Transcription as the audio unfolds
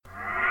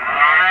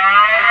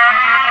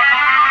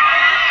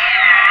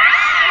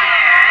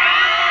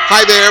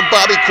Hi there,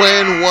 Bobby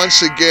Quinn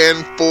once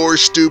again for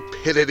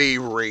Stupidity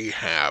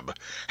Rehab.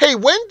 Hey,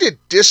 when did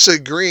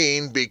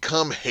disagreeing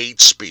become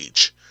hate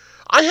speech?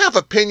 I have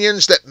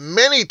opinions that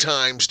many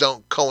times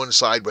don't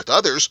coincide with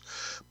others,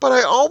 but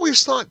I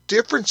always thought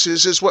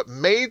differences is what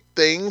made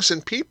things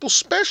and people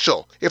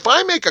special. If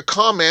I make a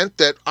comment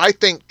that I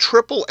think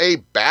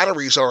AAA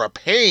batteries are a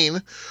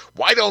pain,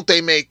 why don't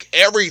they make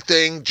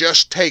everything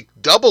just take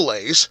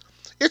AA's?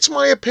 It's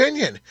my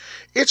opinion.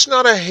 It's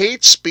not a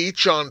hate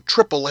speech on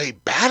AAA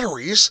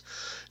batteries.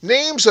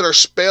 Names that are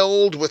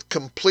spelled with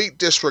complete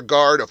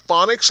disregard of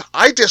phonics,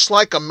 I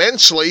dislike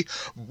immensely,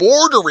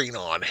 bordering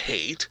on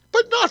hate,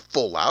 but not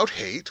full-out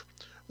hate.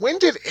 When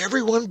did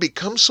everyone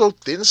become so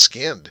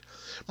thin-skinned?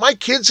 My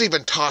kids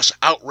even toss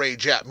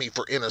outrage at me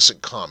for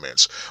innocent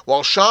comments.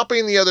 While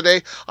shopping the other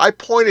day, I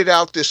pointed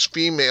out this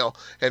female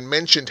and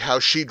mentioned how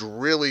she'd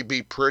really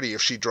be pretty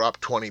if she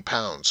dropped 20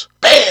 pounds.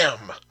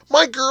 Bam!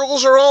 My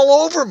girls are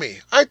all over me.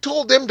 I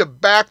told them to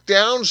back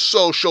down,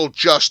 Social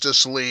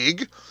Justice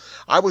League.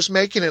 I was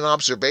making an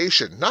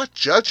observation, not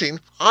judging.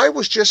 I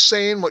was just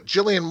saying what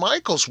Jillian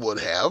Michaels would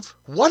have.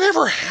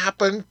 Whatever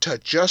happened to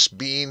just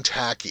being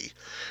tacky?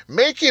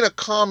 Making a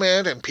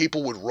comment and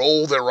people would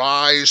roll their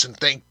eyes and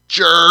think,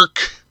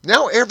 jerk.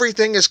 Now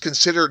everything is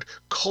considered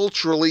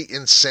culturally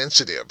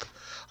insensitive.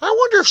 I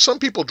wonder if some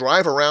people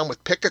drive around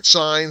with picket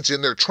signs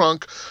in their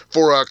trunk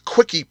for a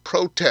quickie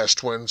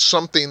protest when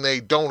something they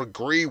don't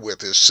agree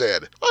with is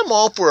said. I'm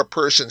all for a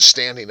person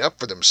standing up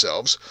for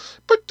themselves,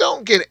 but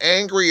don't get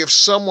angry if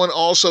someone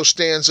also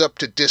stands up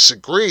to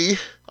disagree.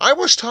 I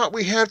was taught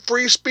we had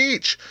free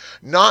speech,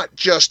 not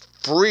just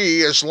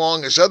free as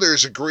long as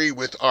others agree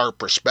with our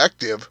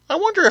perspective. I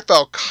wonder if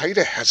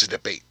Al-Qaeda has a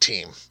debate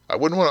team. I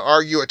wouldn't want to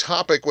argue a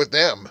topic with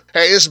them.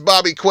 Hey, it's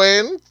Bobby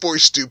Quinn for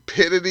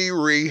Stupidity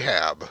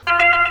Rehab.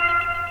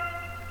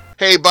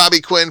 Hey, Bobby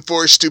Quinn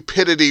for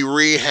Stupidity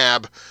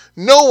Rehab.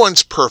 No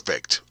one's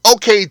perfect.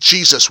 Okay,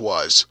 Jesus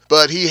was,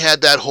 but he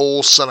had that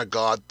whole Son of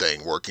God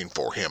thing working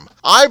for him.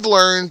 I've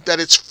learned that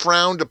it's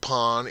frowned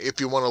upon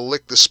if you want to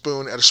lick the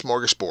spoon at a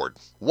smorgasbord.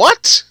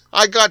 What?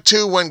 I got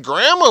to when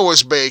Grandma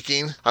was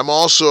baking. I'm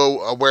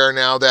also aware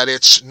now that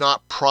it's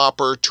not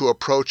proper to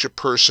approach a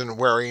person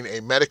wearing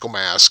a medical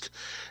mask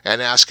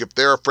and ask if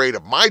they're afraid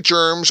of my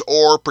germs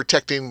or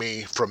protecting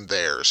me from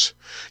theirs.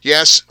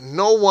 Yes,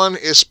 no one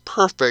is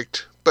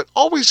perfect, but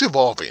always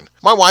evolving.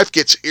 My wife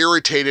gets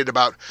irritated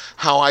about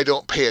how I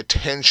don't pay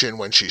attention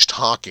when she's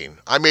talking.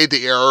 I made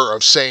the error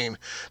of saying,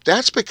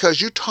 that's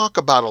because you talk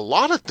about a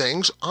lot of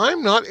things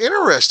I'm not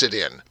interested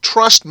in.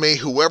 Trust me,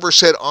 whoever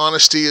said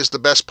honesty is the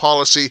best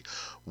policy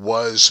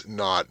was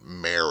not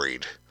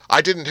married. I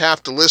didn't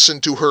have to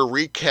listen to her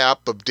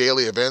recap of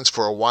daily events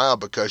for a while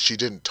because she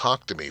didn't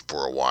talk to me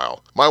for a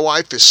while. My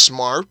wife is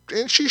smart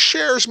and she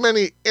shares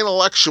many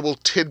intellectual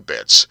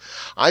tidbits.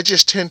 I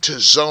just tend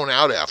to zone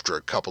out after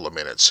a couple of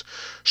minutes.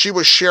 She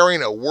was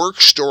sharing a work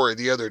story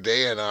the other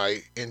day and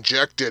I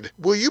injected,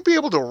 will you be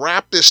able to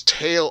wrap this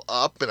tale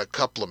up in a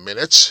couple of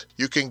minutes?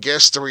 You can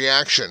guess the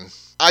reaction.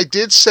 I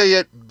did say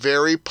it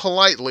very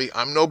politely.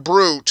 I'm no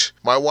brute.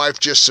 My wife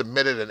just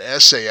submitted an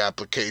essay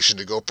application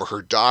to go for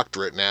her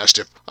doctorate and asked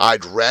if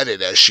I'd read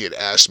it as she had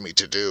asked me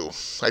to do.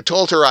 I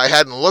told her I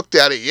hadn't looked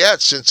at it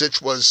yet since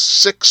it was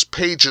 6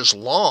 pages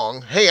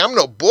long. Hey, I'm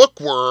no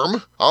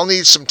bookworm. I'll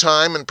need some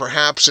time and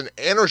perhaps an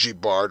energy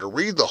bar to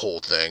read the whole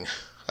thing.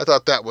 I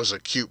thought that was a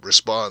cute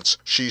response.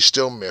 She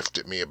still miffed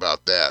at me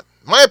about that.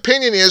 My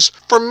opinion is,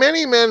 for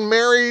many men,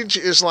 marriage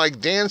is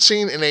like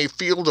dancing in a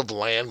field of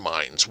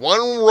landmines. One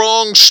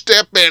wrong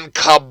step and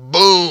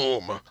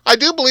kaboom! I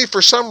do believe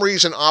for some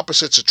reason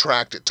opposites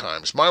attract at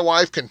times. My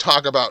wife can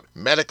talk about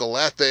medical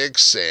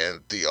ethics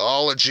and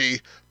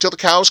theology till the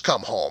cows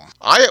come home.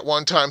 I at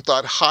one time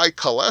thought high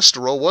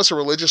cholesterol was a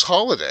religious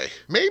holiday.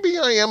 Maybe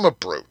I am a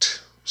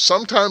brute.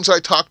 Sometimes I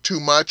talk too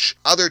much,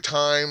 other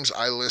times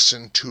I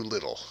listen too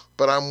little.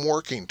 But I'm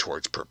working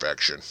towards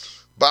perfection.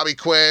 Bobby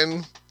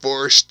Quinn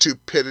for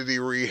Stupidity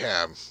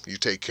Rehab. You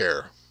take care.